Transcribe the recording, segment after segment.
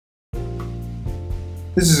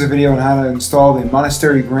This is a video on how to install the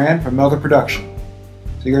Monastery Grand from Melda Production.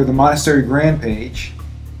 So you go to the Monastery Grand page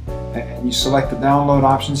and you select the download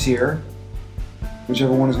options here,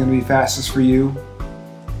 whichever one is going to be fastest for you.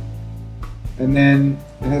 And then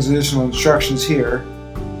it has additional instructions here.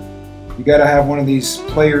 You got to have one of these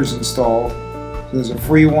players installed. So there's a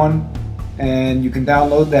free one and you can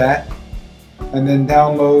download that and then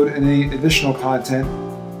download any additional content.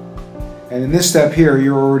 And in this step here,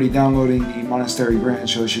 you're already downloading the Monastery Grand,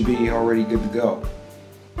 so it should be already good to go.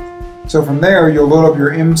 So from there, you'll load up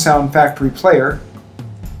your M-Sound Factory player.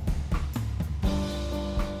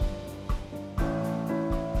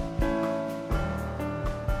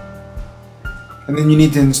 And then you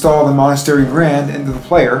need to install the Monastery Grand into the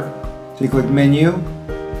player. So you click Menu,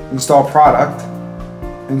 Install Product,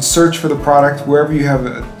 and search for the product wherever you have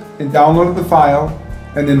it, and downloaded the file,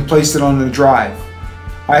 and then placed it on the drive.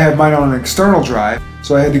 I have mine on an external drive,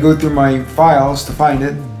 so I had to go through my files to find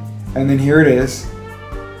it, and then here it is.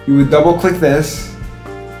 You would double click this,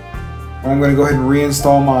 and I'm going to go ahead and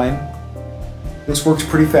reinstall mine. This works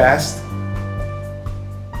pretty fast.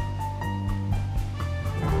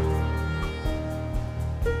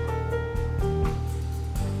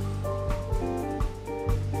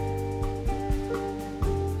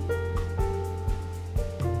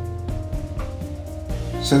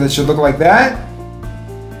 So that should look like that.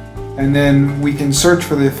 And then we can search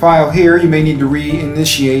for the file here. You may need to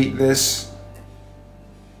reinitiate this.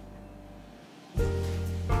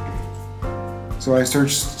 So I started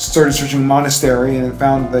searching Monastery and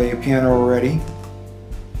found the piano already.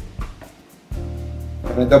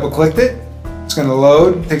 And I double clicked it. It's going to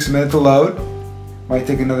load. It takes a minute to load. Might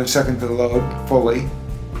take another second to load fully.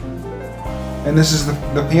 And this is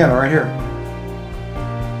the piano right here.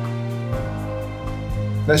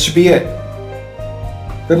 That should be it.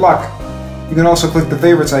 Good luck. You can also click the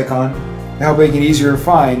favorites icon to help make it easier to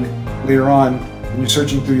find later on when you're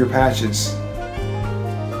searching through your patches.